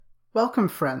Welcome,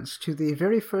 friends, to the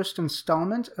very first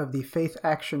installment of the Faith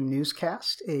Action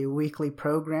Newscast, a weekly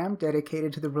program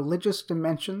dedicated to the religious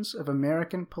dimensions of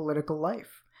American political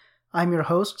life. I'm your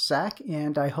host, Zach,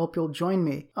 and I hope you'll join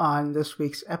me on this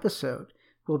week's episode.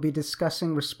 We'll be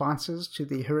discussing responses to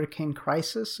the hurricane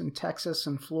crisis in Texas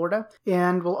and Florida,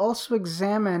 and we'll also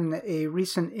examine a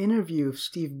recent interview of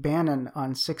Steve Bannon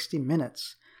on 60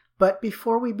 Minutes. But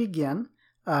before we begin,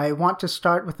 I want to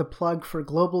start with a plug for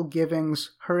Global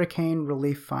Giving's Hurricane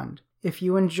Relief Fund. If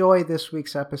you enjoy this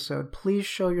week's episode, please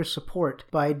show your support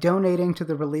by donating to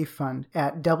the Relief Fund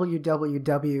at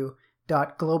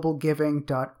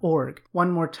www.globalgiving.org.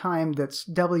 One more time, that's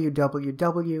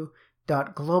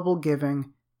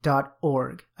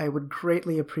www.globalgiving.org. I would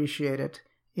greatly appreciate it,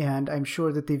 and I'm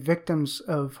sure that the victims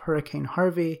of Hurricane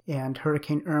Harvey and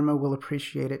Hurricane Irma will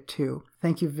appreciate it too.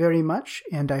 Thank you very much,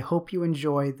 and I hope you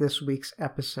enjoy this week's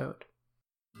episode.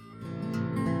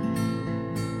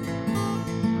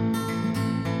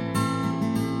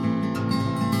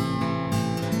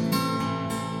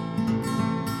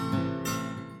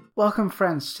 Welcome,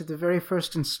 friends, to the very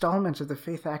first installment of the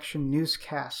Faith Action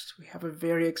Newscast. We have a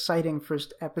very exciting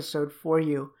first episode for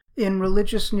you. In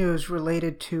religious news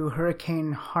related to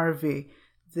Hurricane Harvey,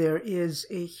 there is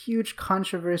a huge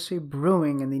controversy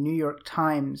brewing in the New York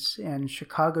Times and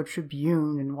Chicago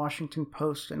Tribune and Washington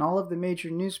Post and all of the major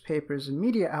newspapers and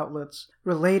media outlets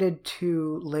related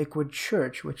to Lakewood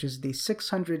Church, which is the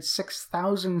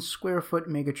 606,000 square foot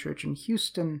megachurch in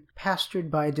Houston, pastored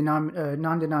by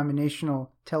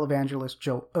non-denominational televangelist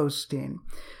Joel Osteen.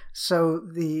 So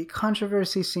the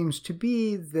controversy seems to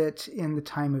be that in the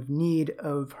time of need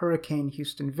of Hurricane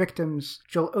Houston victims,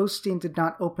 Joel Osteen did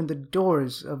not open the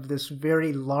doors of this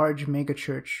very large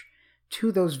megachurch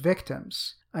to those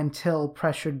victims until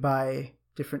pressured by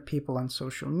different people on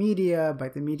social media, by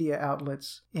the media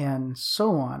outlets, and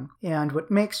so on. And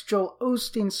what makes Joel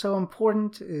Osteen so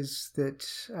important is that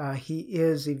he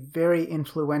is a very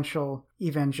influential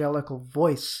evangelical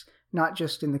voice, not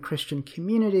just in the Christian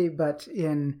community, but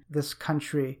in this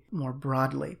country more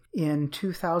broadly. In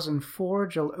 2004,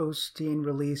 Joel Osteen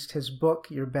released his book,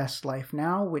 Your Best Life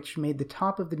Now, which made the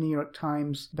top of the New York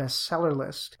Times bestseller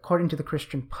list. According to the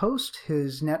Christian Post,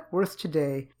 his net worth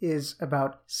today is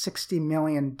about $60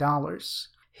 million.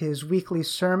 His weekly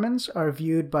sermons are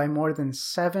viewed by more than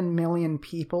 7 million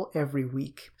people every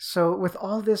week. So with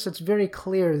all this, it's very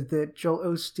clear that Joel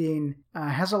Osteen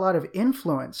has a lot of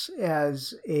influence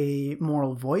as a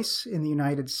moral voice in the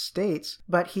United States,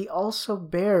 but he also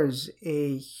bears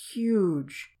a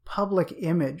huge public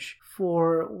image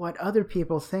for what other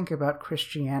people think about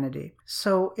Christianity.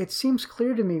 So it seems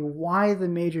clear to me why the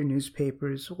major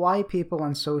newspapers, why people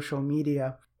on social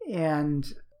media,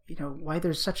 and why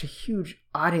there's such a huge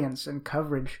audience and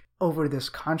coverage over this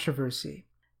controversy.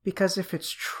 Because if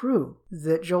it's true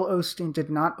that Joel Osteen did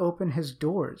not open his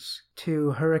doors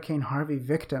to Hurricane Harvey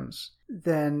victims,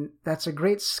 then that's a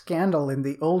great scandal in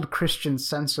the old Christian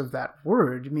sense of that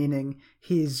word, meaning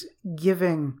he's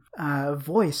giving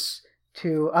voice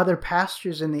to other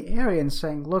pastors in the area and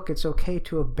saying, look, it's okay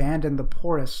to abandon the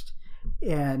poorest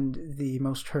and the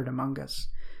most hurt among us.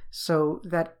 So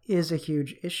that is a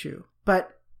huge issue.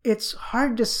 But it's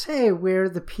hard to say where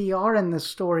the PR in this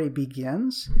story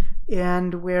begins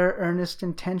and where earnest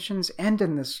intentions end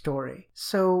in this story.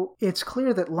 So it's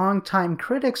clear that longtime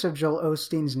critics of Joel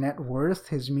Osteen's net worth,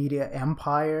 his media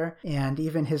empire, and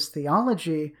even his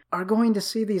theology are going to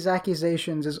see these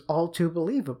accusations as all too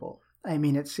believable. I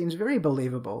mean, it seems very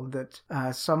believable that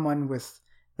someone with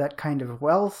that kind of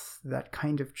wealth, that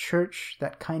kind of church,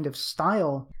 that kind of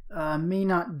style may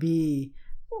not be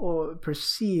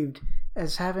perceived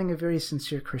as having a very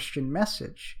sincere Christian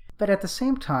message. But at the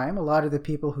same time, a lot of the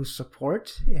people who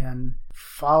support and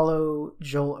follow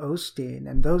Joel Osteen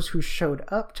and those who showed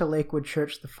up to Lakewood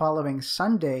Church the following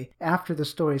Sunday after the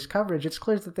story's coverage, it's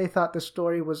clear that they thought the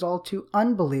story was all too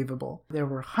unbelievable. There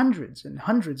were hundreds and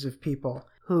hundreds of people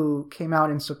who came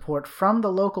out in support from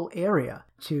the local area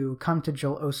to come to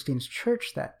Joel Osteen's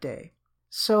church that day.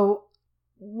 So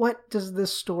what does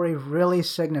this story really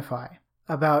signify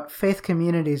about faith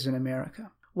communities in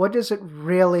America? What does it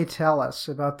really tell us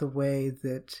about the way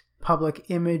that public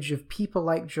image of people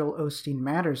like Joel Osteen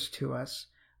matters to us,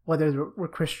 whether we're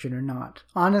Christian or not?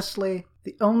 Honestly,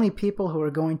 the only people who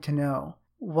are going to know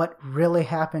what really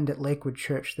happened at Lakewood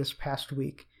Church this past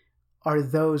week are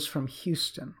those from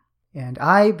Houston. And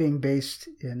I, being based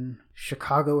in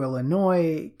Chicago,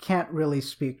 Illinois, can't really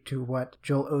speak to what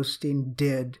Joel Osteen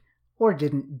did or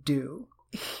didn't do.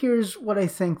 Here's what I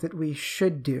think that we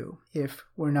should do if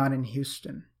we're not in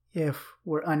Houston, if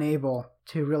we're unable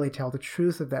to really tell the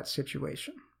truth of that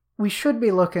situation. we should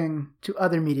be looking to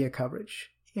other media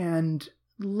coverage and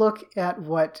look at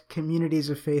what communities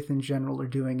of faith in general are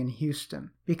doing in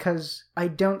Houston, because I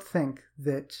don't think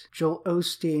that Joel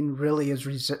Osteen really is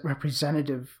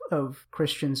representative of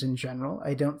Christians in general.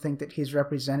 I don't think that he's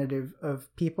representative of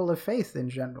people of faith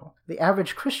in general. The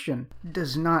average Christian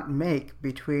does not make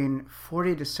between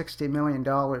 $40 to $60 million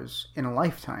in a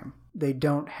lifetime. They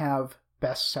don't have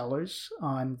bestsellers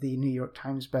on the New York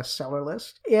Times bestseller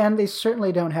list, and they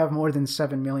certainly don't have more than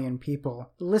 7 million people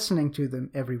listening to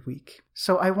them every week.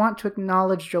 So I want to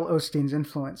acknowledge Joel Osteen's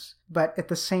influence, but at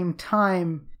the same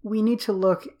time, we need to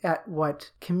look at what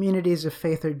communities of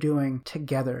faith are doing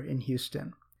together in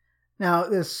Houston. Now,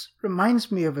 this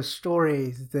reminds me of a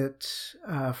story that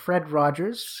Fred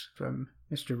Rogers from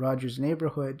Mr. Rogers'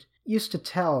 Neighborhood used to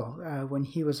tell when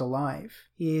he was alive.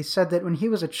 He said that when he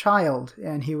was a child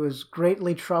and he was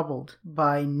greatly troubled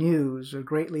by news or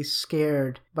greatly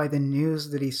scared by the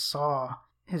news that he saw,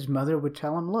 his mother would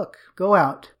tell him, look, go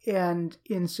out. And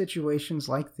in situations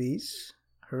like these,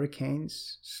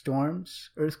 hurricanes,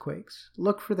 storms, earthquakes,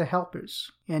 look for the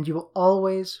helpers, and you will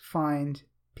always find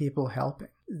people helping.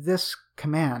 This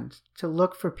command to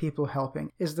look for people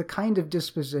helping is the kind of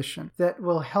disposition that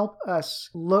will help us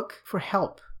look for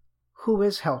help. Who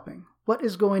is helping? What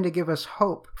is going to give us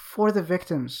hope for the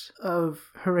victims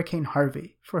of Hurricane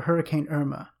Harvey, for Hurricane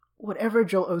Irma? Whatever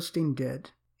Joel Osteen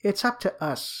did, it's up to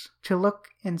us to look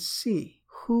and see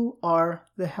who are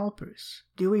the helpers.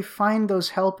 Do we find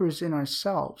those helpers in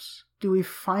ourselves? Do we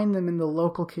find them in the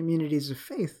local communities of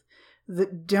faith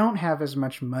that don't have as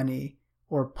much money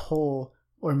or pull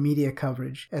or media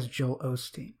coverage as Joel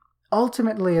Osteen?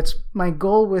 Ultimately, it's my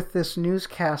goal with this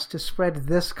newscast to spread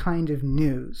this kind of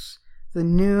news. The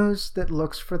news that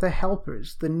looks for the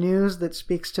helpers, the news that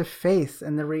speaks to faith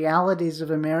and the realities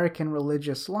of American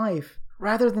religious life,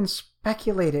 rather than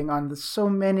speculating on so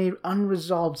many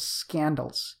unresolved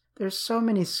scandals. There's so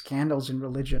many scandals in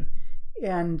religion,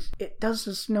 and it does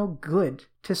us no good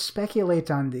to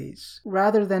speculate on these,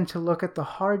 rather than to look at the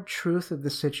hard truth of the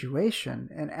situation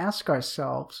and ask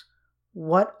ourselves,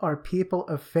 what are people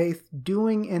of faith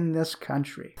doing in this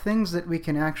country? Things that we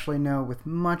can actually know with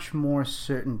much more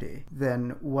certainty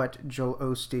than what Joel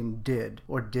Osteen did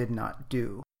or did not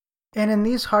do. And in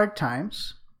these hard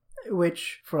times,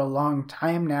 which for a long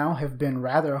time now have been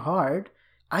rather hard,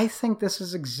 I think this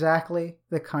is exactly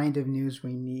the kind of news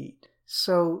we need.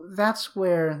 So that's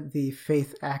where the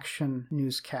Faith Action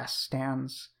newscast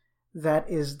stands. That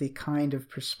is the kind of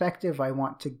perspective I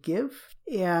want to give,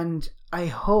 and I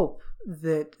hope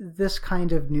that this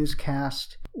kind of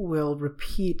newscast will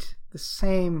repeat the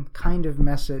same kind of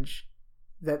message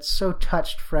that so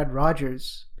touched Fred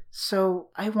Rogers. So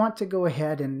I want to go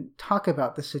ahead and talk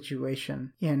about the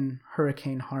situation in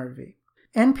Hurricane Harvey.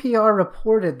 NPR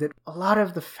reported that a lot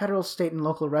of the federal, state, and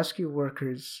local rescue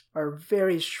workers are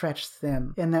very stretched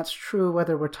thin, and that's true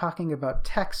whether we're talking about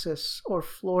Texas or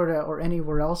Florida or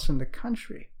anywhere else in the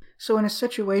country. So in a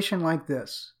situation like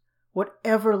this,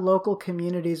 whatever local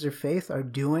communities of faith are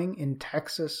doing in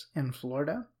Texas and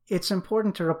Florida, it's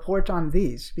important to report on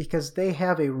these because they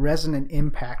have a resonant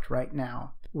impact right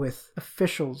now with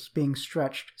officials being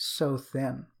stretched so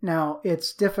thin. Now,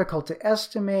 it's difficult to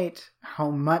estimate how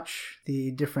much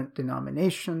the different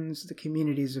denominations, the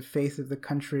communities of faith of the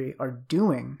country are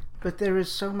doing, but there is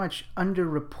so much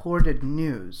underreported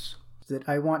news that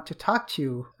I want to talk to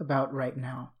you about right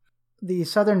now. The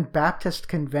Southern Baptist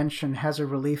Convention has a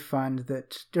relief fund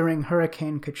that, during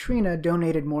Hurricane Katrina,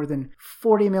 donated more than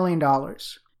 $40 million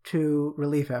to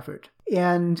relief effort.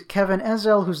 And Kevin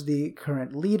Ezell, who's the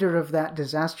current leader of that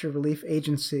disaster relief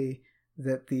agency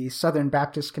that the Southern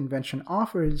Baptist Convention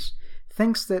offers,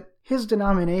 thinks that his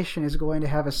denomination is going to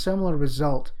have a similar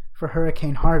result for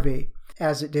Hurricane Harvey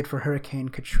as it did for Hurricane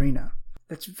Katrina.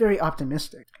 That's very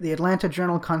optimistic. The Atlanta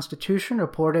Journal-Constitution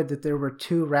reported that there were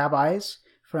 2 rabbis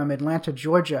from Atlanta,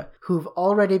 Georgia, who've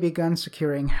already begun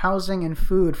securing housing and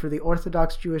food for the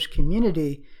Orthodox Jewish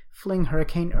community fleeing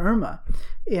Hurricane Irma.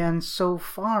 And so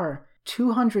far,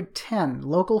 210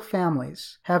 local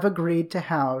families have agreed to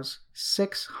house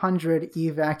 600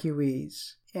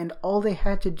 evacuees. And all they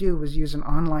had to do was use an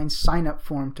online sign-up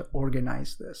form to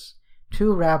organize this.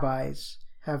 2 rabbis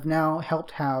have now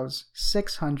helped house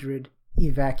 600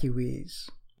 evacuees.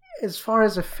 As far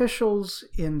as officials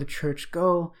in the church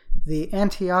go, the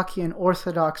Antiochian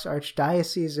Orthodox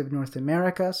Archdiocese of North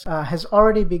America has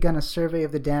already begun a survey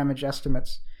of the damage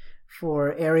estimates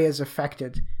for areas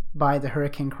affected by the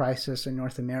hurricane crisis in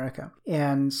North America.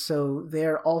 And so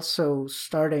they're also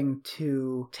starting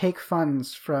to take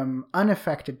funds from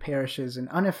unaffected parishes and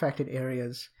unaffected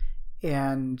areas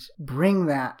and bring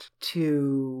that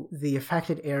to the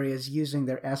affected areas using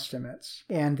their estimates.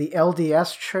 And the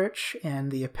LDS Church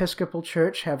and the Episcopal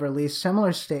Church have released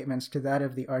similar statements to that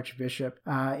of the Archbishop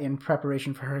in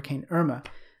preparation for Hurricane Irma.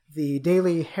 The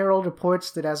Daily Herald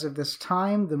reports that as of this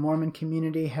time, the Mormon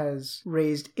community has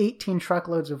raised 18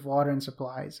 truckloads of water and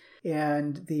supplies.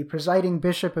 And the presiding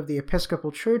bishop of the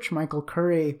Episcopal Church, Michael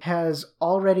Curry, has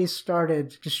already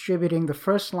started distributing the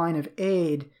first line of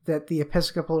aid that the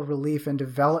Episcopal Relief and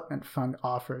Development Fund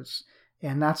offers.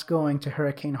 And that's going to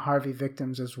Hurricane Harvey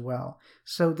victims as well.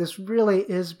 So this really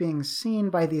is being seen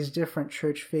by these different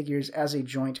church figures as a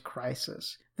joint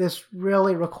crisis. This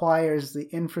really requires the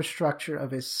infrastructure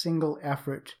of a single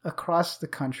effort across the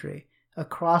country,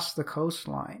 across the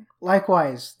coastline.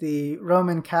 Likewise, the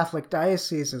Roman Catholic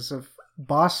dioceses of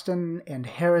Boston and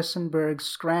Harrisonburg,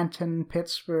 Scranton,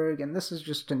 Pittsburgh, and this is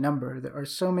just a number. There are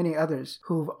so many others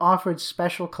who've offered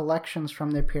special collections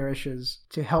from their parishes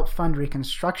to help fund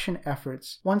reconstruction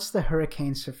efforts once the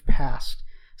hurricanes have passed.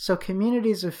 So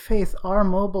communities of faith are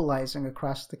mobilizing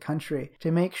across the country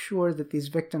to make sure that these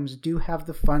victims do have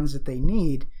the funds that they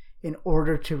need in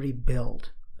order to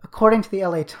rebuild. According to the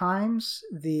LA Times,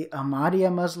 the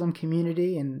Ahmadiyya Muslim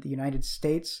community in the United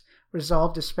States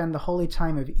resolved to spend the holy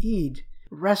time of Eid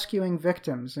rescuing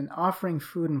victims and offering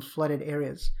food in flooded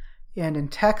areas. And in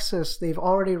Texas, they've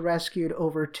already rescued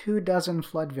over 24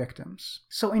 flood victims.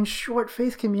 So in short,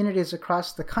 faith communities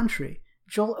across the country,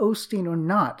 Joel Osteen or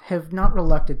not, have not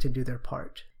relucted to do their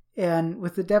part. And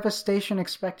with the devastation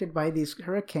expected by these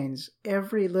hurricanes,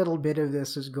 every little bit of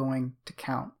this is going to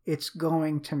count. It's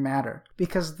going to matter.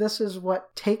 Because this is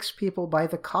what takes people by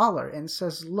the collar and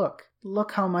says, look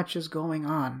how much is going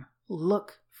on.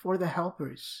 Look for the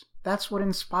helpers. That's what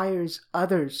inspires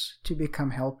others to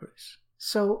become helpers.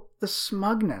 So the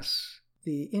smugness,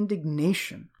 the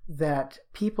indignation that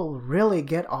people really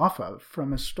get off of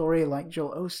from a story like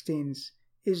Joel Osteen's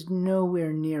is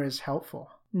nowhere near as helpful,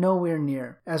 nowhere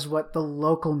near as what the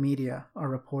local media are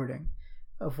reporting,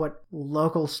 of what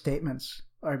local statements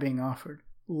are being offered,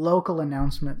 local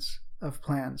announcements of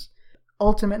plans.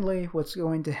 Ultimately, what's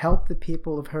going to help the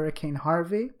people of Hurricane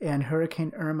Harvey and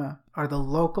Hurricane Irma are the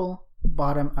local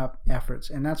bottom-up efforts,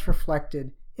 and that's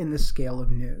reflected in the scale of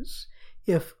news.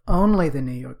 If only the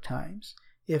New York Times,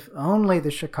 if only the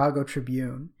Chicago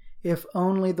Tribune, if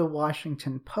only the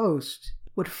Washington Post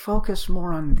would focus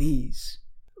more on these,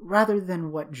 rather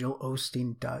than what Joel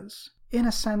Osteen does. In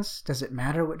a sense, does it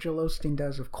matter what Joel Osteen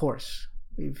does? Of course.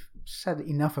 We've said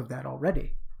enough of that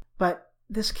already. But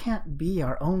this can't be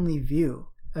our only view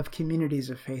of communities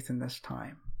of faith in this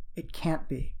time. It can't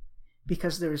be.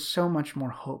 Because there is so much more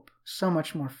hope, so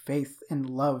much more faith and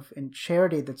love and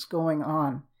charity that's going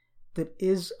on that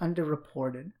is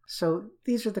underreported. So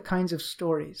these are the kinds of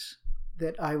stories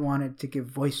that I wanted to give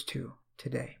voice to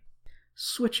today.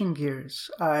 Switching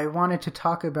gears, I wanted to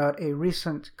talk about a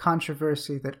recent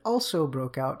controversy that also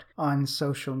broke out on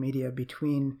social media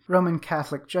between Roman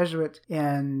Catholic Jesuit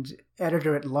and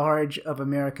editor-at-large of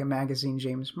America magazine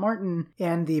James Martin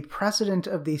and the president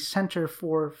of the Center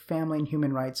for Family and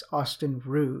Human Rights, Austin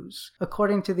Ruse.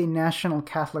 According to the National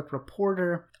Catholic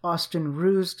Reporter, Austin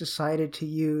Ruse decided to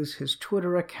use his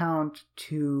Twitter account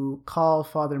to call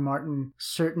Father Martin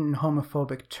certain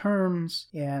homophobic terms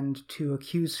and to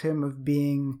accuse him of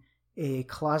being a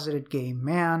closeted gay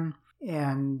man.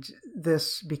 And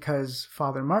this because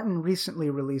Father Martin recently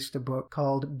released a book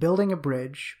called Building a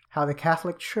Bridge: How the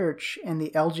Catholic Church and the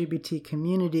LGBT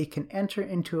community can enter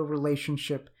into a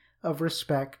relationship of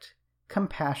respect,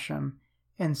 compassion,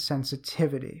 and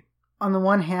sensitivity. On the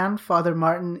one hand, Father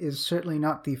Martin is certainly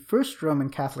not the first Roman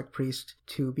Catholic priest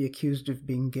to be accused of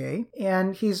being gay,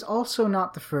 and he's also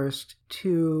not the first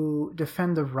to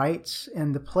defend the rights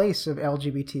and the place of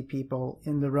LGBT people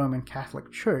in the Roman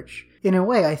Catholic Church. In a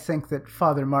way, I think that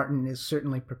Father Martin is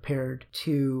certainly prepared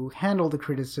to handle the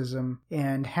criticism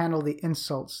and handle the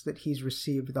insults that he's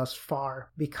received thus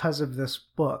far because of this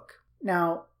book.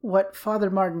 Now, what Father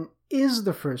Martin is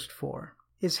the first for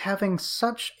is having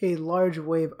such a large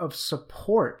wave of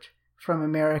support from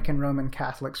American Roman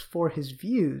Catholics for his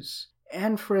views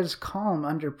and for his calm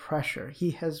under pressure. He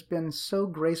has been so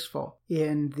graceful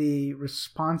in the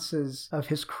responses of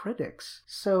his critics.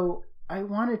 So I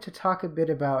wanted to talk a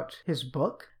bit about his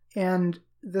book and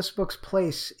this book's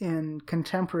place in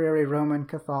contemporary Roman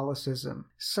Catholicism.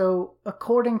 So,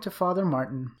 according to Father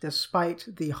Martin, despite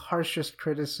the harshest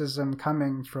criticism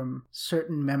coming from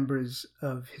certain members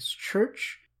of his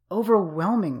church,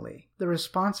 overwhelmingly, the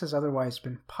response has otherwise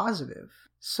been positive.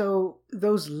 So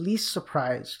those least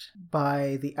surprised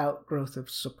by the outgrowth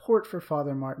of support for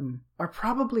Father Martin are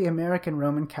probably American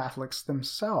Roman Catholics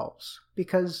themselves,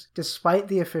 because despite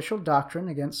the official doctrine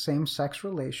against same-sex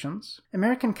relations,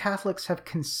 American Catholics have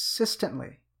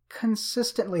consistently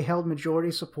held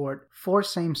majority support for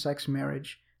same-sex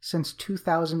marriage since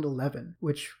 2011,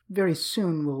 which very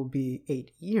soon will be 8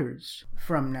 years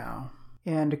from now.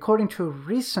 And according to a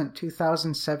recent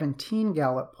 2017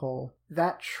 Gallup poll,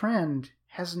 that trend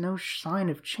has no sign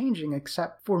of changing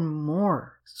except for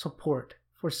more support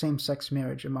for same-sex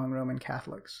marriage among Roman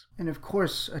Catholics. And of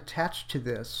course, attached to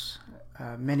this,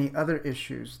 many other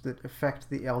issues that affect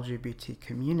the LGBT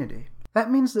community. That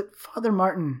means that Father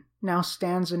Martin now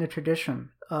stands in a tradition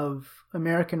of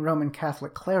American Roman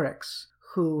Catholic clerics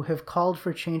who have called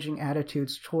for changing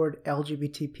attitudes toward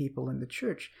LGBT people in the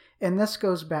church. And this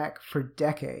goes back for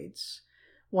decades.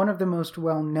 One of the most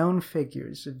well-known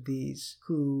figures of these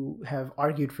who have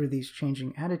argued for these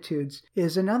changing attitudes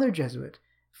is another Jesuit.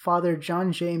 Father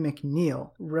John J.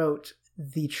 McNeil wrote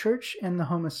The Church and the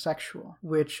Homosexual,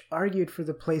 which argued for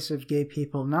the place of gay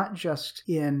people not just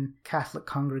in Catholic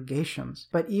congregations,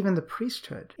 but even the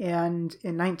priesthood. And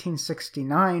in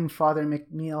 1969, Father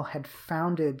McNeil had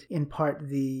founded in part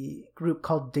the group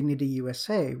called Dignity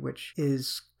USA, which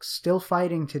is still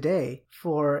fighting today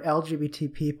for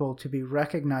LGBT people to be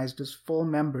recognized as full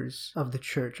members of the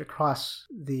church across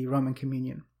the Roman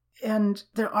Communion. And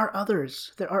there are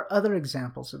others. There are other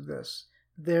examples of this.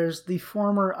 There's the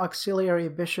former auxiliary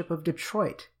bishop of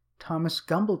Detroit, Thomas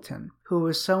Gumbleton, who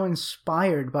was so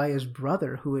inspired by his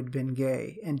brother who had been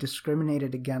gay and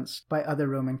discriminated against by other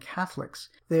Roman Catholics.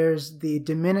 There's the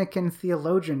Dominican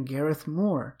theologian Gareth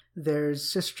Moore. There's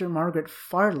Sister Margaret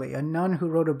Farley, a nun who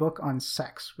wrote a book on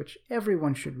sex, which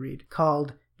everyone should read,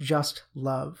 called Just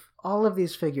Love. All of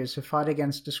these figures have fought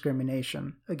against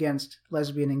discrimination against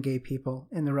lesbian and gay people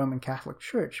in the Roman Catholic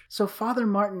Church. So Father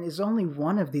Martin is only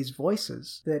one of these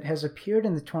voices that has appeared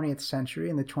in the 20th century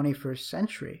and the 21st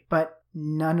century, but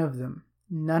none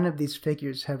of these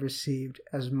figures have received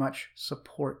as much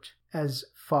support as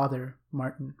Father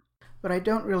Martin. But I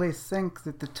don't really think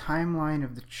that the timeline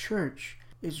of the Church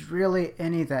is really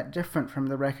any that different from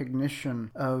the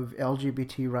recognition of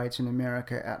LGBT rights in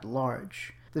America at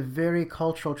large. The very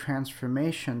cultural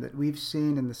transformation that we've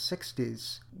seen in the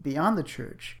 60s beyond the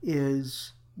church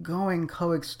is going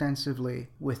coextensively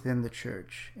within the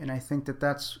church. And I think that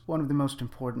that's one of the most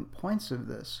important points of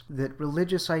this, that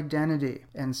religious identity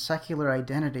and secular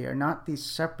identity are not these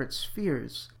separate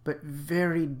spheres, but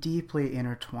very deeply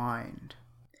intertwined.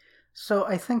 So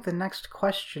I think the next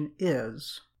question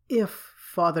is, if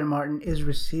Father Martin is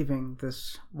receiving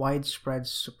this widespread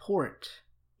support,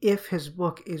 if his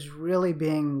book is really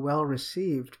being well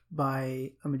received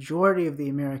by a majority of the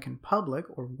American public,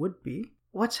 or would be,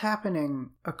 what's happening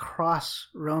across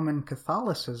Roman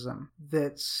Catholicism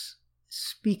that's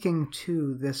speaking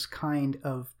to this kind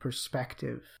of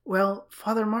perspective? Well,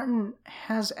 Father Martin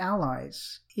has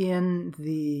allies in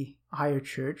the higher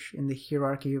church, in the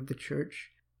hierarchy of the church,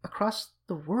 across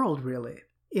the world, really.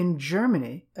 In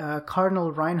Germany,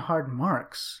 Cardinal Reinhard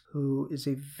Marx, who is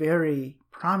a very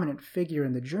prominent figure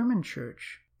in the German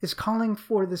church, is calling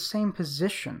for the same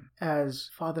position as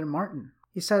Father Martin.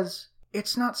 He says,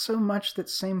 it's not so much that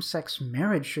same-sex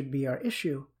marriage should be our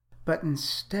issue, but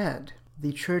instead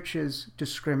the church's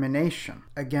discrimination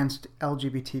against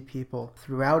LGBT people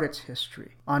throughout its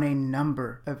history on a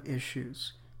number of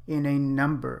issues, in a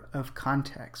number of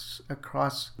contexts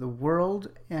across the world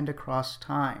and across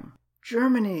time.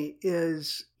 Germany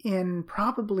is in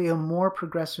probably a more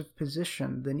progressive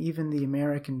position than even the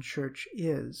American church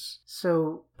is.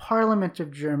 So, Parliament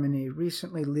of Germany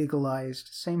recently legalized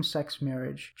same-sex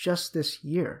marriage just this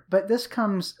year. But this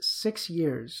comes 6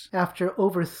 years after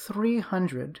over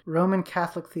 300 Roman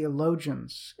Catholic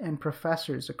theologians and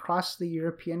professors across the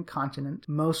European continent,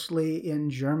 mostly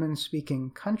in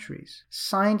German-speaking countries,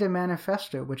 signed a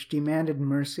manifesto which demanded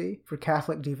mercy for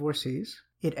Catholic divorcees.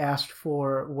 It asked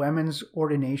for women's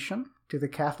ordination to the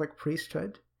Catholic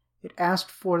priesthood. It asked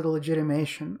for the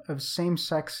legitimation of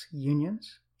same-sex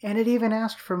unions. And it even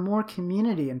asked for more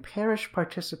community and parish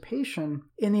participation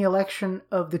in the election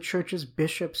of the church's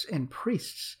bishops and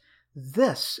priests.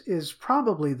 This is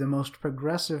probably the most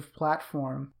progressive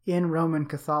platform in Roman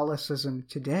Catholicism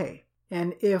today.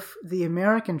 And if the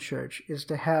American church is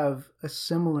to have a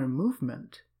similar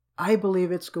movement, I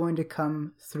believe it's going to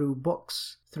come through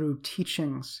books, through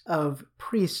teachings of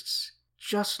priests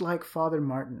just like Father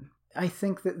Martin. I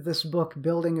think that this book,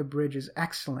 Building a Bridge, is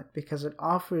excellent because it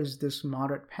offers this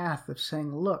moderate path of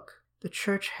saying, look, the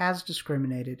church has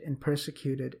discriminated and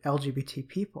persecuted LGBT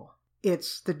people.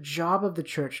 It's the job of the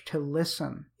church to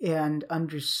listen and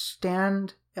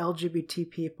understand LGBT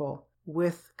people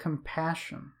with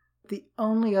compassion. The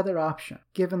only other option,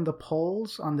 given the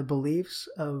polls on the beliefs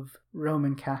of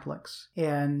Roman Catholics,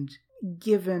 and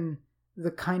given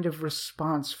the kind of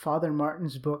response Father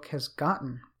Martin's book has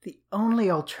gotten, the only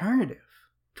alternative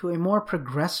to a more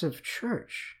progressive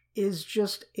church is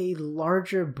just a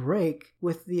larger break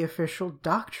with the official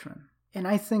doctrine. And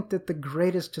I think that the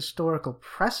greatest historical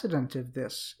precedent of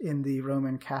this in the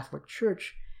Roman Catholic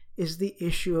Church is the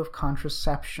issue of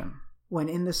contraception. When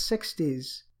in the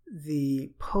 60s,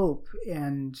 the Pope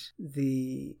and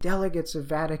the delegates of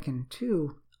Vatican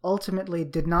II ultimately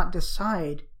did not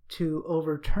decide to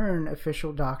overturn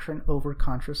official doctrine over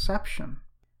contraception.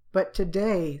 But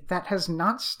today, that has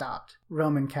not stopped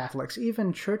Roman Catholics,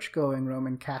 even church-going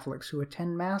Roman Catholics who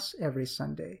attend Mass every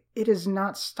Sunday. It has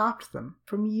not stopped them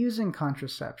from using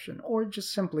contraception or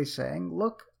just simply saying,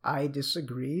 look, I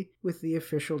disagree with the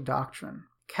official doctrine.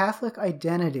 Catholic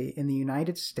identity in the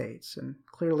United States, and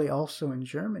clearly also in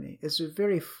Germany, is a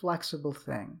very flexible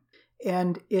thing.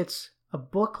 And it's a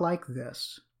book like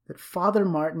this that Father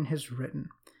Martin has written,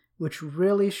 which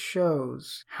really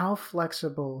shows how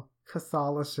flexible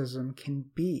Catholicism can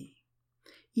be.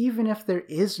 Even if there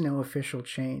is no official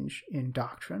change in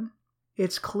doctrine,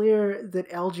 it's clear that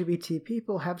LGBT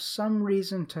people have some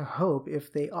reason to hope,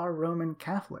 if they are Roman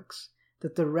Catholics,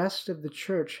 that the rest of the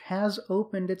church has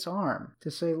opened its arm to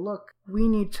say, look, we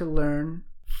need to learn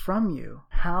from you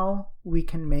how we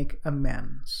can make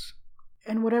amends.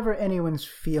 And whatever anyone's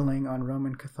feeling on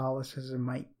Roman Catholicism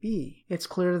might be, it's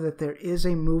clear that there is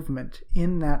a movement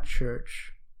in that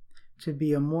church to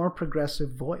be a more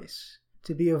progressive voice,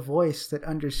 to be a voice that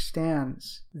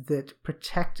understands that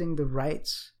protecting the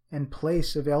rights and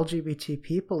place of LGBT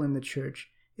people in the church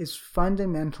is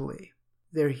fundamentally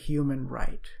their human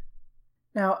right.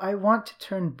 Now, I want to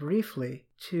turn briefly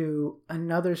to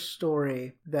another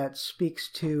story that speaks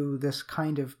to this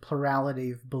kind of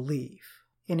plurality of belief.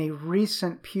 In a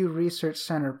recent Pew Research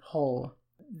Center poll,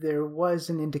 there was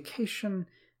an indication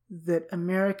that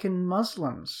American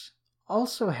Muslims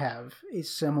also have a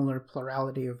similar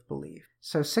plurality of belief.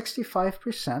 So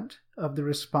 65% of the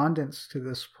respondents to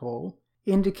this poll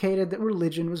indicated that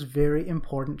religion was very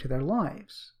important to their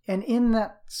lives. And in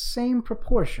that same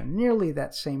proportion, nearly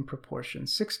that same proportion,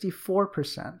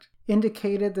 64%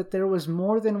 indicated that there was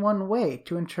more than one way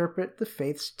to interpret the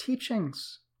faith's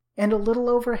teachings. And a little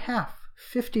over half,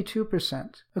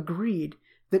 52%, agreed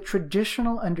that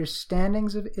traditional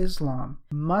understandings of Islam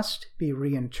must be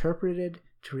reinterpreted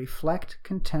to reflect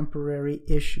contemporary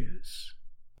issues.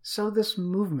 So this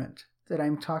movement that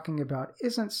I'm talking about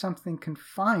isn't something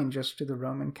confined just to the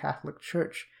Roman Catholic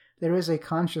Church. There is a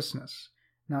consciousness,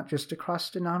 not just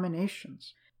across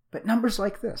denominations, but numbers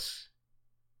like this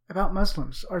about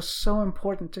Muslims are so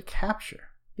important to capture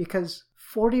because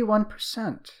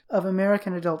 41% of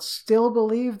American adults still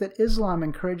believe that Islam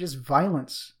encourages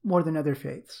violence more than other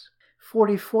faiths.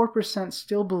 44%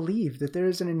 still believe that there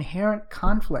is an inherent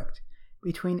conflict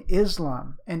between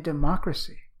Islam and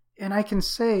democracy. And I can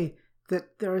say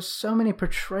that there are so many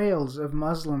portrayals of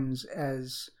Muslims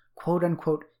as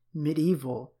quote-unquote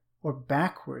medieval or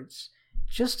backwards,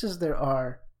 just as there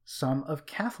are some of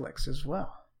Catholics as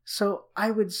well. So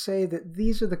I would say that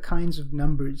these are the kinds of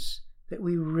numbers that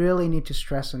we really need to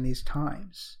stress in these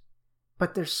times.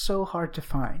 But they're so hard to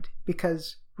find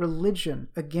because religion,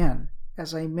 again,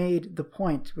 as I made the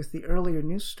point with the earlier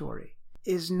news story,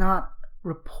 is not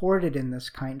reported in this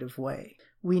kind of way.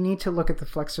 We need to look at the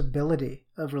flexibility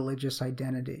of religious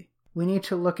identity. We need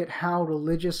to look at how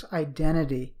religious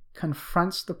identity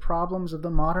confronts the problems of the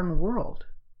modern world.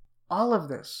 All of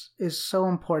this is so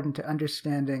important to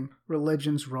understanding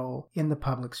religion's role in the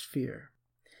public sphere.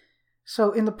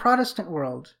 So in the Protestant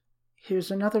world,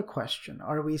 here's another question.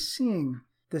 Are we seeing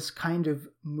this kind of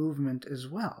movement as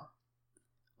well?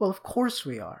 Well, of course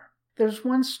we are. There's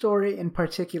one story in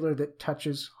particular that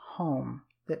touches home,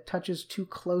 that touches too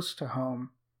close to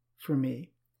home for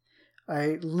me.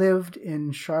 I lived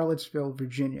in Charlottesville,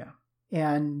 Virginia,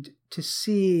 and to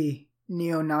see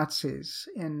neo-Nazis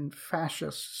and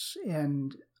fascists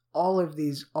and all of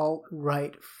these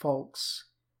alt-right folks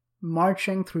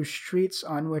marching through streets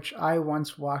on which I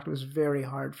once walked was very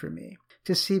hard for me.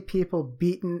 To see people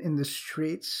beaten in the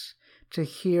streets, to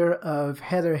hear of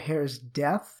Heather Heye's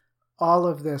death, all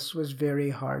of this was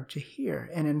very hard to hear.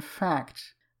 And in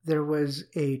fact, there was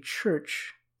a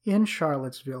church in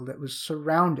Charlottesville that was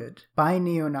surrounded by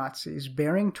neo-Nazis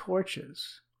bearing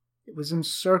torches. It was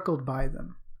encircled by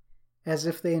them, as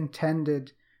if they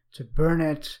intended to burn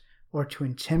it or to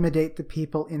intimidate the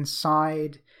people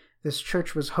inside. this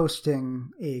church was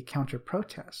hosting a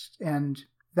counter-protest, and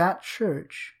that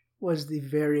church was the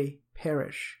very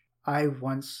parish I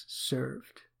once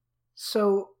served.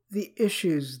 So the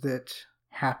issues that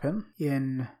happen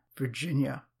in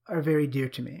Virginia are very dear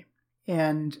to me.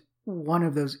 And one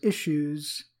of those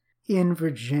issues in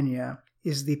Virginia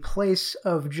is the place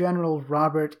of General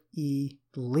Robert E.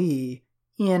 Lee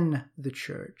in the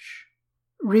church.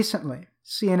 Recently,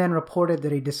 CNN reported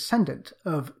that a descendant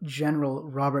of General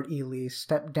Robert E. Lee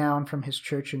stepped down from his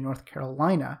church in North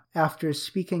Carolina after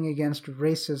speaking against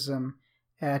racism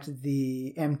at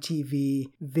the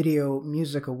MTV Video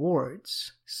Music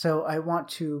Awards. So I want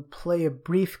to play a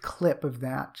brief clip of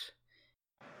that.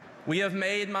 We have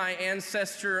made my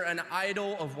ancestor an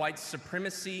idol of white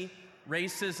supremacy,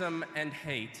 racism, and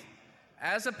hate.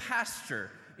 As a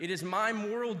pastor, it is my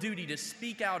moral duty to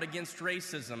speak out against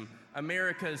racism,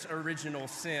 America's original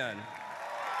sin.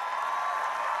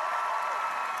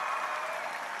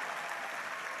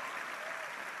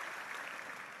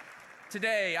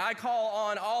 Today, I call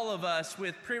on all of us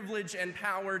with privilege and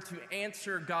power to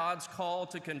answer God's call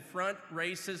to confront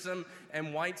racism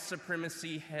and white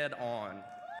supremacy head on.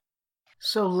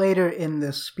 So later in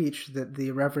this speech that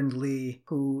the Reverend Lee,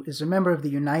 who is a member of the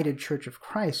United Church of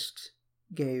Christ,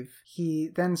 gave, he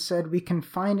then said, "We can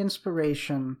find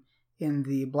inspiration in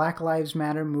the Black Lives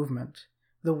Matter movement,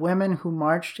 the women who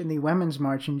marched in the Women's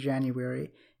March in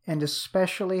January, and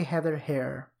especially Heather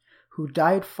Heyer, who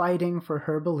died fighting for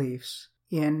her beliefs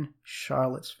in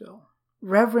Charlottesville."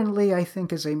 Reverend Lee, I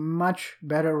think, is a much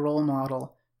better role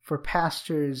model for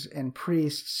pastors and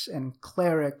priests and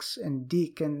clerics and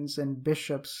deacons and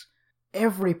bishops,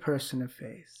 every person of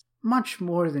faith, much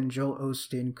more than Joel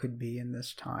Osteen could be in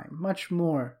this time, much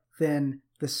more than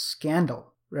the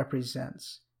scandal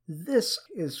represents. This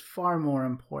is far more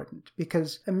important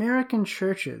because American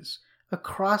churches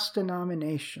across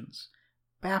denominations,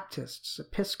 Baptists,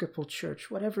 Episcopal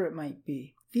Church, whatever it might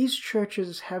be, these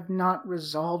churches have not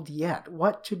resolved yet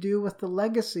what to do with the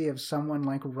legacy of someone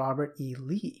like Robert E.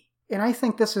 Lee. And I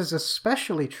think this is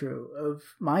especially true of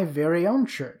my very own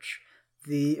church,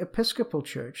 the Episcopal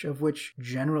Church, of which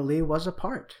General Lee was a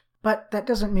part. But that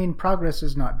doesn't mean progress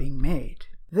is not being made.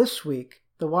 This week,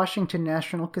 the Washington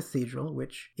National Cathedral,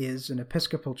 which is an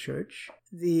Episcopal church,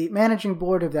 the managing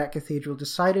board of that cathedral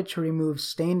decided to remove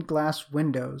stained glass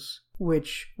windows,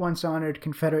 which once honored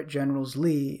Confederate Generals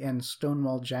Lee and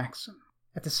Stonewall Jackson.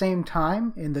 At the same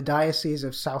time, in the Diocese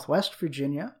of Southwest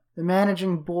Virginia, the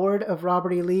managing board of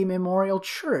Robert E. Lee Memorial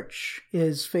Church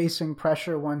is facing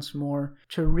pressure once more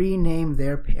to rename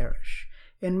their parish.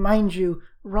 And mind you,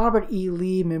 Robert E.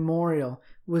 Lee Memorial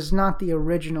was not the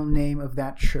original name of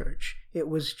that church. It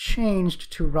was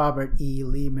changed to Robert E.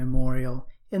 Lee Memorial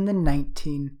in the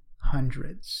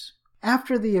 1900s.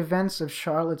 After the events of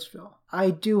Charlottesville,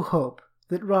 I do hope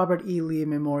that Robert E. Lee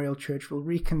Memorial Church will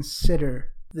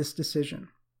reconsider this decision,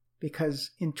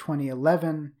 because in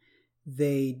 2011,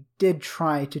 they did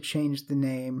try to change the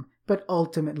name, but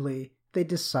ultimately they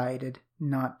decided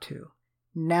not to.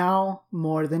 Now,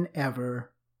 more than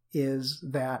ever, is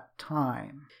that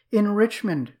time. In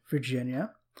Richmond,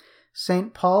 Virginia,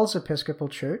 St. Paul's Episcopal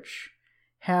Church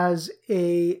has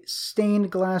a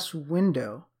stained glass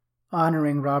window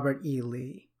honoring Robert E.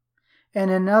 Lee,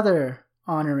 and another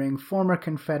honoring former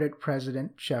Confederate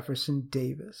President Jefferson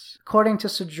Davis. According to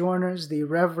sojourners, the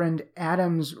Reverend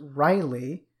Adams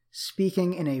Riley,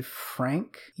 speaking in a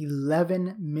frank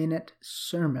 11-minute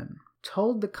sermon,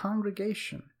 told the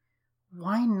congregation,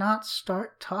 why not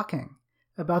start talking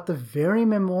about the very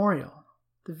memorial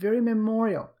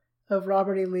of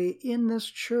Robert E. Lee in this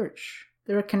church?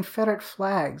 There are Confederate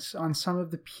flags on some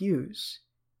of the pews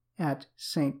at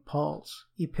St. Paul's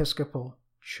Episcopal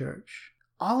Church.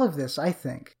 All of this, I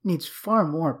think, needs far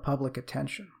more public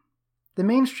attention. The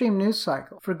mainstream news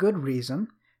cycle, for good reason,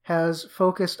 has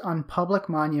focused on public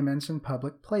monuments and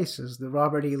public places. The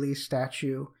Robert E. Lee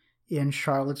statue in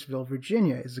Charlottesville,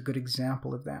 Virginia is a good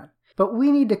example of that. But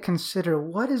we need to consider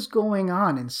what is going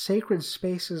on in sacred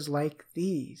spaces like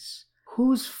these.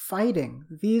 Who's fighting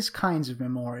these kinds of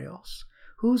memorials?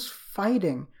 Who's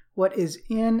fighting what is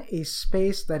in a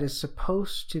space that is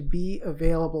supposed to be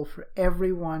available for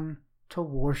everyone to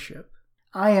worship?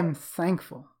 I am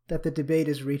thankful that the debate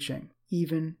is reaching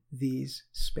even these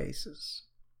spaces.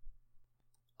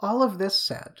 All of this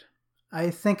said, I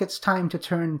think it's time to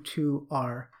turn to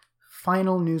our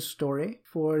final news story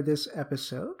for this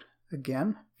episode.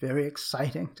 Again, very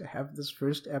exciting to have this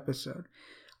first episode.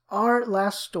 Our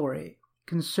last story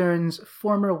concerns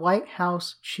former White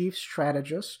House chief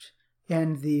strategist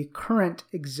and the current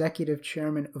executive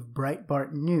chairman of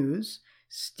Breitbart News,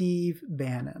 Steve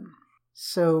Bannon.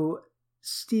 So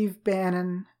Steve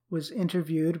Bannon was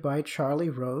interviewed by Charlie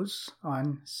Rose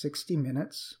on 60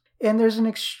 Minutes. And there's an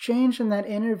exchange in that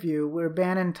interview where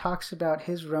Bannon talks about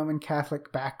his Roman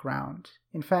Catholic background.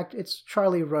 In fact, it's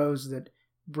Charlie Rose that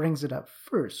brings it up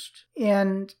first.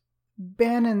 And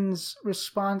Bannon's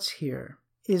response here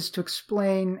is to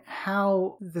explain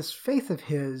how this faith of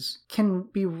his can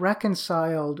be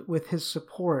reconciled with his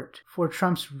support for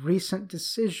Trump's recent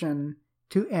decision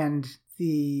to end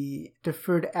the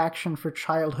Deferred Action for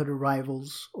Childhood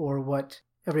Arrivals, or what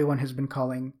everyone has been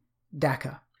calling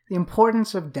DACA. The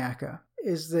importance of DACA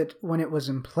is that when it was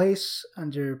in place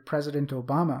under President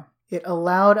Obama, it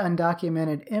allowed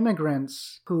undocumented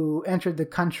immigrants who entered the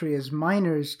country as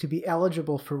minors to be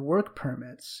eligible for work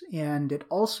permits, and it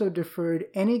also deferred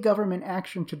any government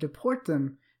action to deport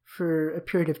them for a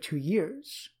period of 2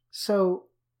 years. So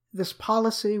this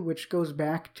policy, which goes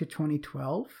back to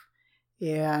 2012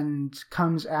 and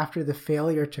comes after the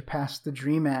failure to pass the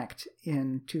DREAM Act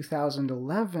in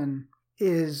 2011,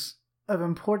 is of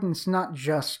importance not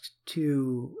just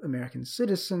to American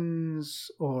citizens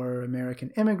or American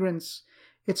immigrants,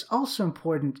 it's also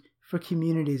important for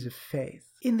communities of faith.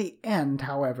 In the end,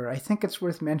 however, I think it's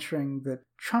worth mentioning that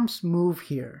Trump's move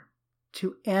here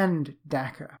to end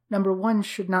DACA, number one,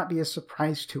 should not be a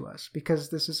surprise to us, because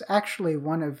this is actually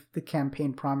one of the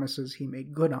campaign promises he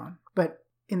made good on. But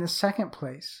in the second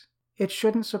place, it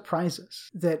shouldn't surprise us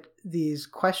that these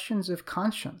questions of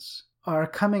conscience are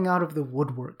coming out of the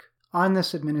woodwork on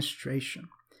this administration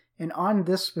and on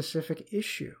this specific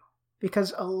issue,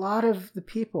 because a lot of the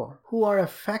people who are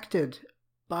affected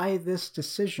by this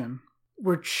decision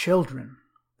were children.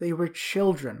 They were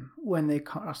children when they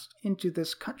crossed into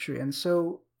this country, and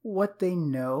so what they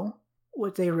know,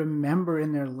 what they remember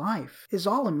in their life is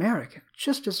all American,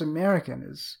 just as American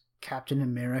as Captain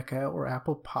America or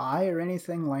apple pie or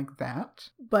anything like that.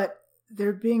 But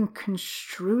they're being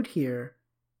construed here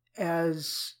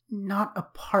as not a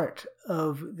part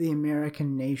of the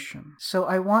American nation. So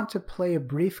I want to play a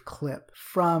brief clip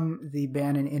from the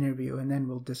Bannon interview, and then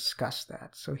we'll discuss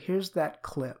that. So here's that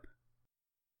clip.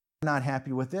 Not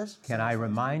happy with this. Can I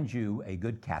remind you, a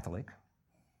good Catholic,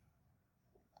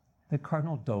 that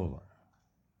Cardinal Dolan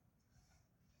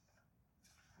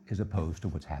is opposed to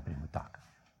what's happening with DACA.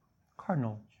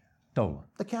 Cardinal Dolan.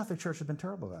 The Catholic Church has been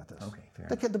terrible about this. Okay,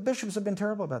 fair The bishops have been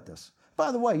terrible about this.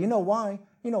 By the way, you know why?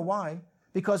 You know why?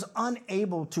 Because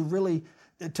unable to really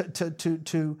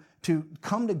to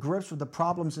come to grips with the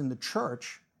problems in the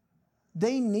church,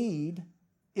 they need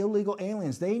illegal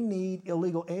aliens. They need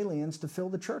illegal aliens to fill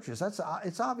the churches.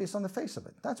 It's obvious on the face of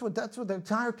it. That's what the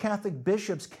entire Catholic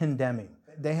bishops condemning.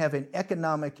 They have an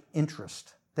economic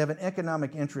interest. They have an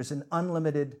economic interest in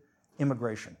unlimited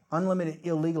immigration, unlimited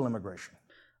illegal immigration.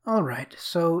 All right,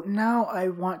 so now I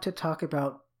want to talk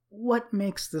about what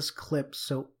makes this clip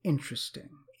so interesting.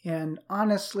 And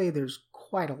honestly, there's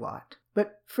quite a lot.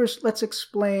 But first, let's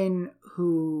explain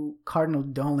who Cardinal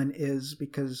Dolan is,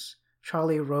 because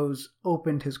Charlie Rose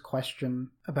opened his question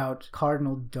about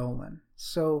Cardinal Dolan.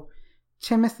 So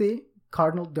Timothy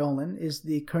Cardinal Dolan is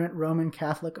the current Roman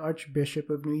Catholic Archbishop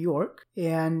of New York,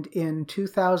 and in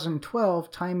 2012,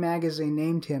 Time magazine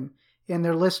named him in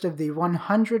their list of the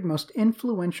 100 most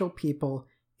influential people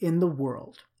in the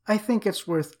world. I think it's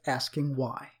worth asking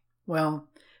why. Well,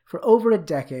 for over a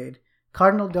decade,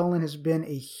 Cardinal Dolan has been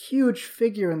a huge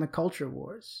figure in the culture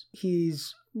wars.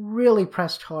 He's really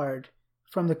pressed hard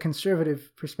from the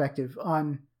conservative perspective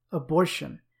on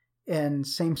abortion and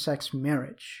same-sex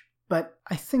marriage. But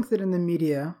I think that in the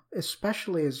media,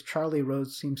 especially as Charlie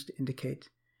Rose seems to indicate,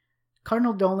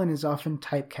 Cardinal Dolan is often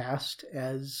typecast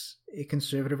as a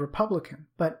conservative Republican,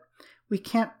 but we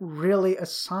can't really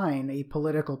assign a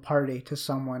political party to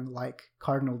someone like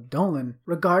Cardinal Dolan,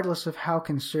 regardless of how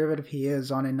conservative he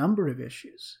is on a number of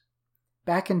issues.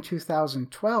 Back in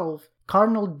 2012,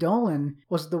 Cardinal Dolan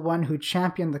was the one who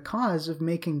championed the cause of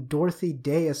making Dorothy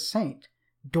Day a saint.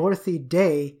 Dorothy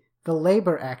Day, the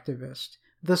labor activist,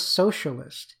 the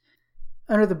socialist.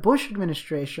 Under the Bush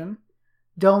administration,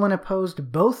 Dolan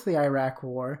opposed both the Iraq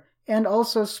War and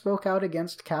also spoke out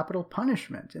against capital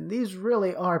punishment, and these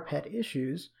really are pet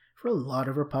issues for a lot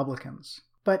of Republicans.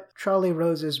 But Charlie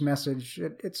Rose's message,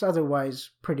 it's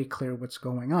otherwise pretty clear what's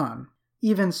going on.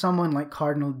 Even someone like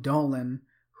Cardinal Dolan,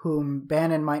 whom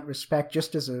Bannon might respect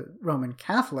just as a Roman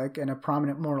Catholic and a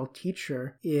prominent moral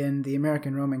teacher in the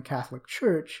American Roman Catholic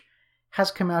Church,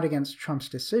 has come out against Trump's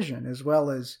decision, as well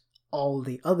as all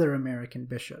the other American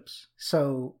bishops.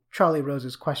 So Charlie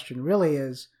Rose's question really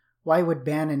is, why would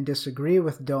Bannon disagree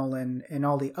with Dolan and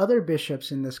all the other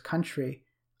bishops in this country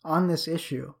on this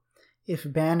issue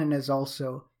if Bannon is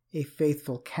also a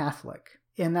faithful Catholic?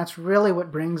 And that's really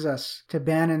what brings us to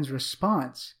Bannon's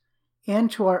response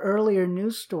and to our earlier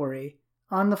news story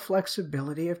on the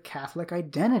flexibility of Catholic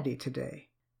identity today.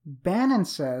 Bannon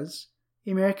says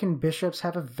American bishops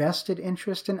have a vested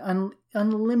interest in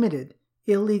unlimited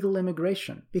illegal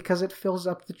immigration because it fills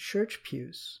up the church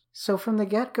pews. So from the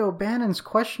get-go, Bannon's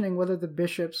questioning whether the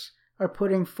bishops are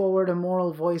putting forward a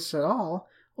moral voice at all,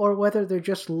 or whether they're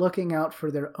just looking out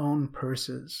for their own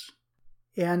purses.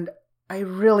 And I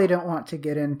really don't want to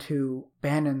get into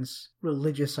Bannon's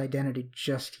religious identity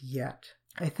just yet.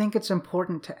 I think it's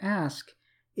important to ask,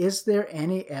 is there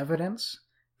any evidence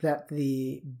that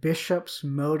the bishops'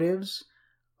 motives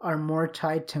are more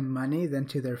tied to money than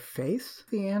to their faith?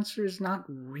 The answer is not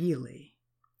really.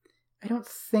 I don't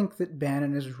think that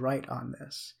Bannon is right on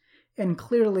this. And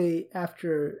clearly,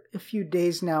 after a few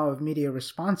days now of media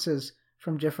responses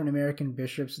from different American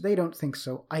bishops, they don't think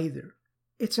so either.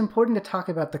 It's important to talk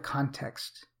about the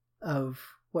context of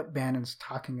what Bannon's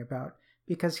talking about,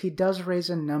 because he does raise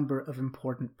a number of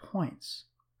important points.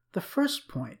 The first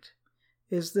point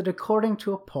is that according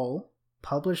to a poll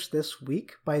published this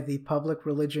week by the Public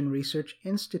Religion Research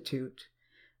Institute,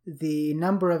 the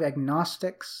number of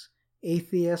agnostics,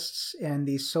 atheists, and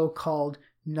the so-called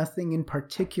nothing in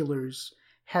particulars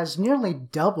has nearly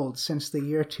doubled since the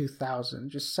year 2000,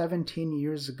 just 17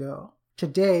 years ago.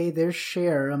 Today, their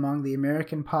share among the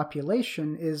American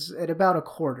population is at about a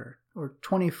quarter, or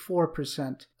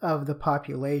 24% of the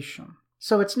population.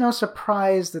 So it's no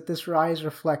surprise that this rise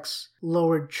reflects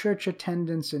lowered church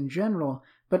attendance in general,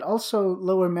 but also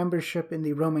lower membership in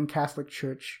the Roman Catholic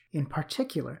Church in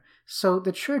particular. So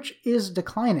the church is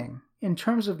declining in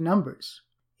terms of numbers.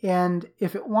 And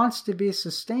if it wants to be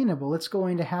sustainable, it's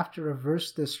going to have to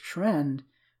reverse this trend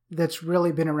that's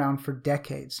really been around for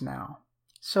decades now.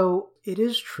 So it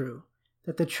is true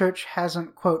that the church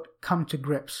hasn't, quote, come to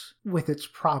grips with its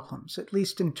problems, at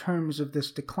least in terms of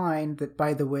this decline that,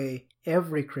 by the way,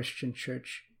 every Christian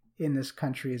church in this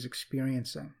country is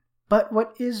experiencing. But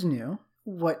what is new,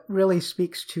 what really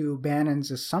speaks to Bannon's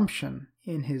assumption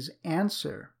in his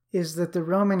answer, is that the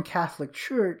Roman Catholic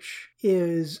Church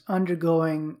is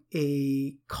undergoing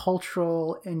a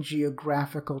cultural and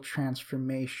geographical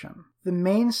transformation. The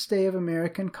mainstay of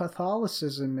American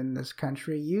Catholicism in this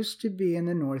country used to be in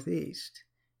the Northeast,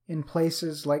 in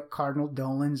places like Cardinal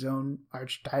Dolan's own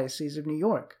Archdiocese of New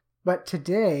York. But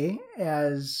today,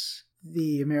 as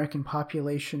the American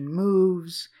population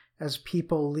moves, as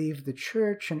people leave the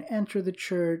church and enter the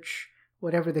church,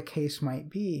 whatever the case might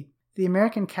be, the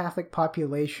American Catholic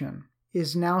population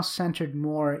is now centered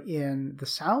more in the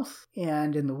South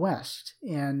and in the West.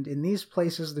 And in these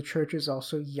places, the church is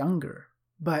also younger.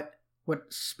 But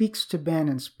what speaks to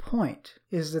Bannon's point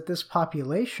is that this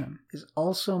population is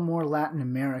also more Latin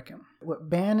American. What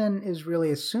Bannon is really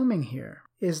assuming here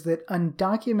is that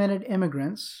undocumented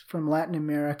immigrants from Latin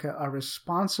America are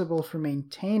responsible for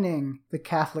maintaining the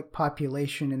Catholic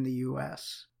population in the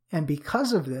U.S. And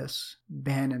because of this,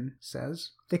 Bannon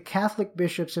says, the Catholic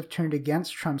bishops have turned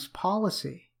against Trump's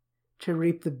policy to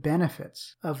reap the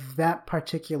benefits of that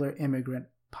particular immigrant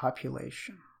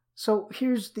population. So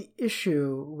here's the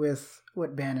issue with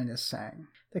what Bannon is saying.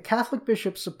 The Catholic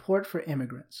bishops' support for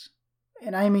immigrants,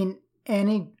 and I mean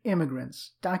any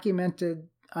immigrants, documented,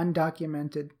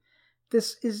 undocumented,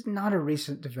 this is not a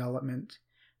recent development.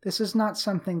 This is not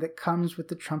something that comes with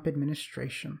the Trump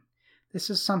administration. This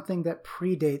is something that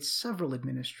predates several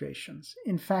administrations.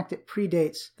 In fact, it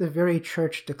predates the very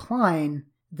church decline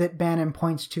that Bannon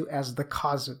points to as the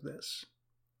cause of this.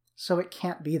 So it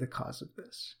can't be the cause of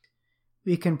this.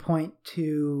 We can point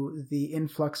to the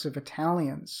influx of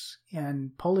Italians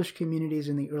and Polish communities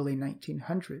in the early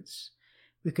 1900s.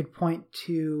 We could point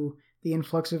to the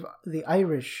influx of the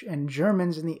Irish and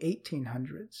Germans in the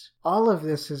 1800s. All of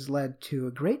this has led to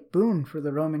a great boon for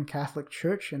the Roman Catholic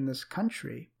Church in this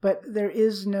country, but there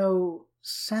is no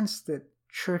sense that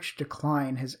church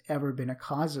decline has ever been a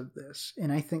cause of this,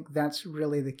 and I think that's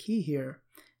really the key here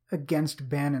against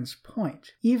Bannon's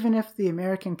point. Even if the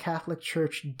American Catholic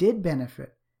Church did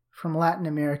benefit from Latin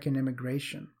American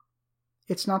immigration,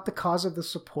 it's not the cause of the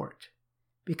support,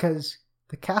 because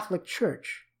the Catholic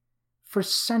Church for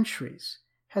centuries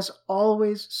has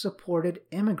always supported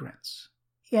immigrants.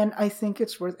 And I think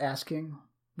it's worth asking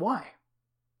why.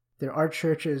 There are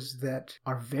churches that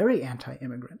are very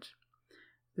anti-immigrant.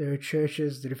 There are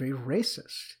churches that are very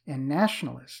racist and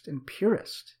nationalist and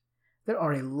purist. There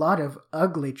are a lot of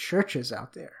ugly churches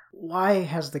out there. Why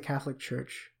has the Catholic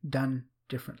Church done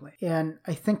differently? And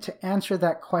I think to answer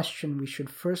that question, we should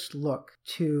first look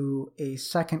to a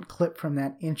second clip from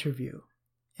that interview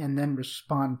and then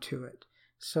respond to it.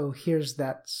 So here's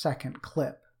that second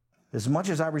clip. As much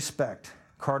as I respect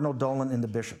Cardinal Dolan and the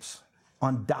bishops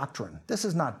on doctrine. This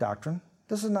is not doctrine.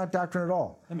 This is not doctrine at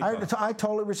all. I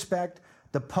totally respect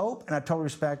the Pope, and I totally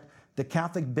respect the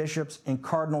Catholic bishops and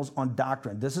cardinals on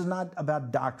doctrine. This is not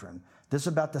about doctrine. This is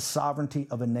about the sovereignty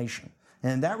of a nation.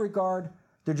 And in that regard,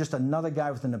 they're just another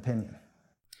guy with an opinion.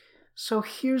 So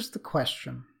here's the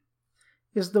question.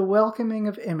 Is the welcoming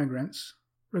of immigrants,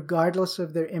 regardless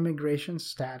of their immigration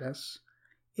status,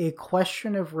 a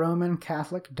question of Roman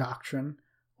Catholic doctrine,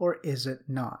 or is it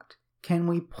not? Can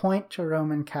we point to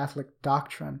Roman Catholic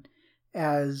doctrine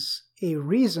as a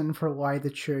reason for why the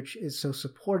Church is so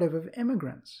supportive of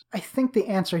immigrants? I think the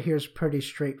answer here is pretty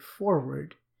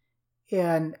straightforward,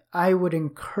 and I would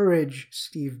encourage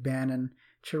Steve Bannon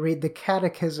to read the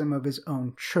catechism of his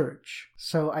own church.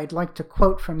 So I'd like to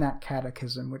quote from that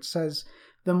catechism, which says,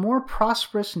 "The more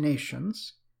prosperous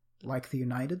nations, like the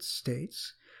United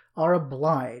States, are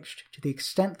obliged, to the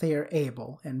extent they are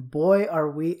able, and boy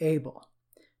are we able,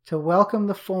 to welcome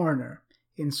the foreigner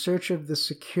in search of the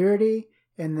security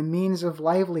and the means of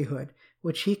livelihood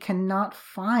which he cannot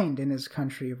find in his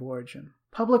country of origin.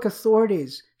 Public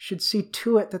authorities should see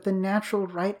to it that the natural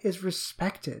right is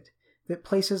respected, that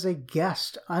places a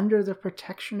guest under the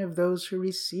protection of those who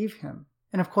receive him."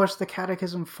 And of course, the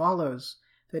catechism follows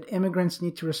that immigrants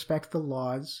need to respect the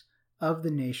laws of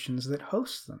the nations that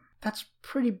host them. That's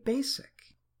pretty basic.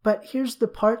 But here's the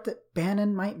part that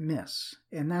Bannon might miss,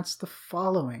 and that's the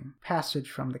following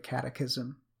passage from the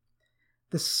catechism.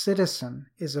 "The citizen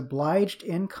is obliged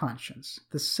in conscience,"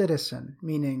 the citizen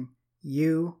meaning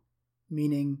you,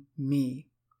 meaning me,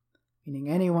 meaning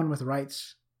anyone with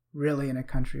rights really in a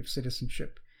country of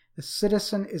citizenship. "The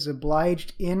citizen is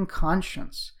obliged in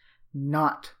conscience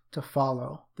not to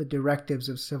follow the directives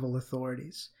of civil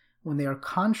authorities when they are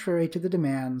contrary to the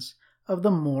demands of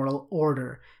the moral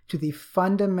order, to the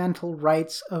fundamental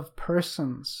rights of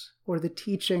persons, or the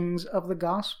teachings of the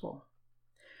gospel.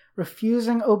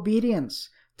 Refusing obedience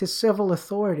to civil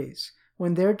authorities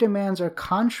when their demands are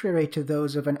contrary to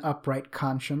those of an upright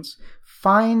conscience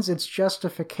finds its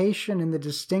justification in the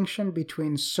distinction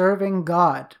between serving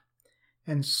God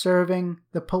and serving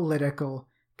the political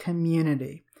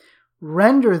community.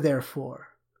 Render, therefore,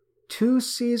 to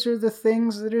Caesar the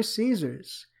things that are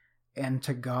Caesar's, and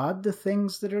to God the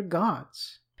things that are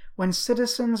God's." When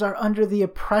citizens are under the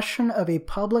oppression of a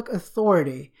public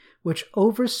authority which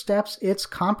oversteps its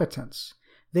competence,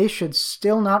 they should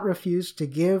still not refuse to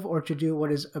give or to do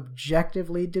what is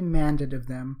objectively demanded of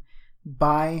them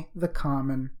by the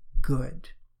common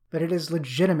good. But it is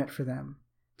legitimate for them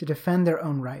to defend their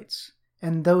own rights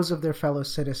and those of their fellow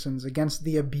citizens against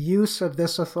the abuse of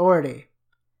this authority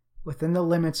within the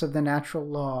limits of the natural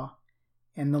law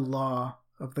and the law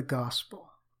of the gospel.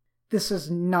 This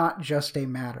is not just a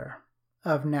matter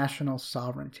of national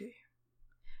sovereignty.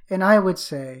 And I would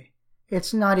say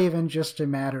it's not even just a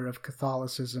matter of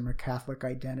Catholicism or Catholic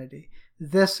identity.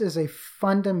 This is a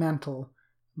fundamental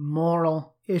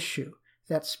moral issue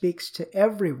that speaks to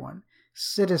everyone,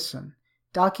 citizen,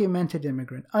 documented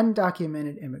immigrant,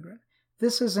 undocumented immigrant.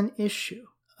 This is an issue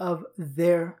of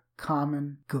their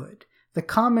common good, the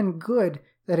common good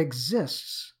that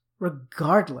exists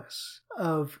regardless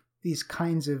of these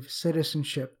kinds of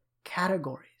citizenship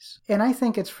categories. And I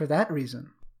think it's for that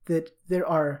reason that there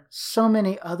are so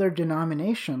many other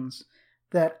denominations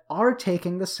that are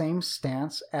taking the same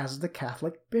stance as the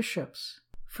Catholic bishops.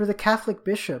 For the Catholic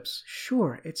bishops,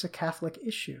 sure, it's a Catholic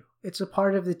issue. It's a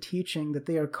part of the teaching that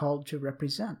they are called to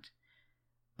represent.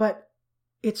 But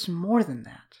it's more than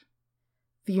that.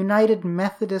 The United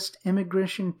Methodist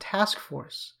Immigration Task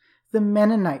Force, the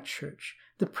Mennonite Church,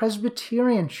 the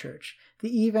Presbyterian Church,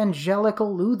 the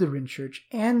Evangelical Lutheran Church,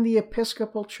 and the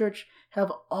Episcopal Church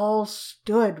have all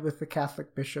stood with the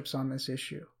Catholic bishops on this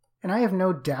issue. And I have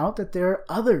no doubt that there are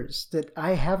others that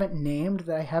I haven't named,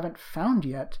 that I haven't found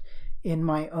yet in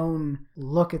my own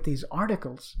look at these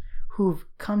articles, who've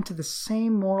come to the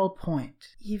same moral point,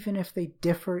 even if they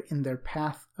differ in their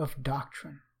path of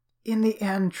doctrine. In the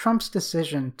end, Trump's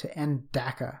decision to end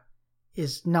DACA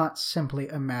is not simply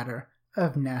a matter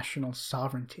of national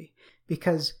sovereignty,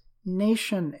 because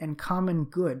nation and common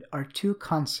good are two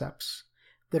concepts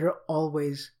that are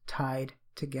always tied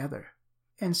together.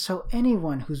 And so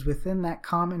anyone who's within that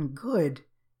common good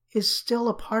is still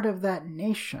a part of that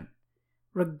nation,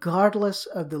 regardless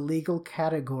of the legal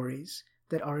categories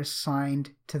that are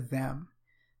assigned to them.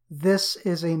 This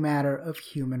is a matter of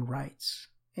human rights.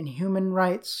 And human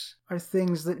rights are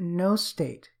things that no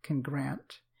state can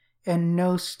grant and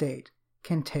no state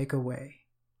can take away.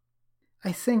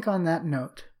 I think on that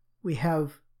note, we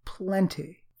have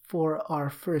plenty for our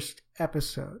first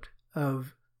episode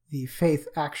of the Faith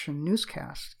Action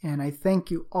Newscast, and I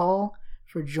thank you all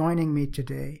for joining me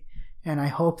today, and I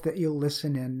hope that you'll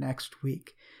listen in next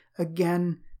week.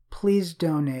 Again, please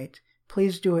donate.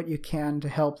 Please do what you can to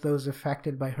help those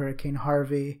affected by Hurricane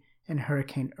Harvey and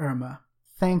Hurricane Irma.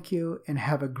 Thank you, and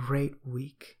have a great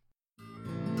week.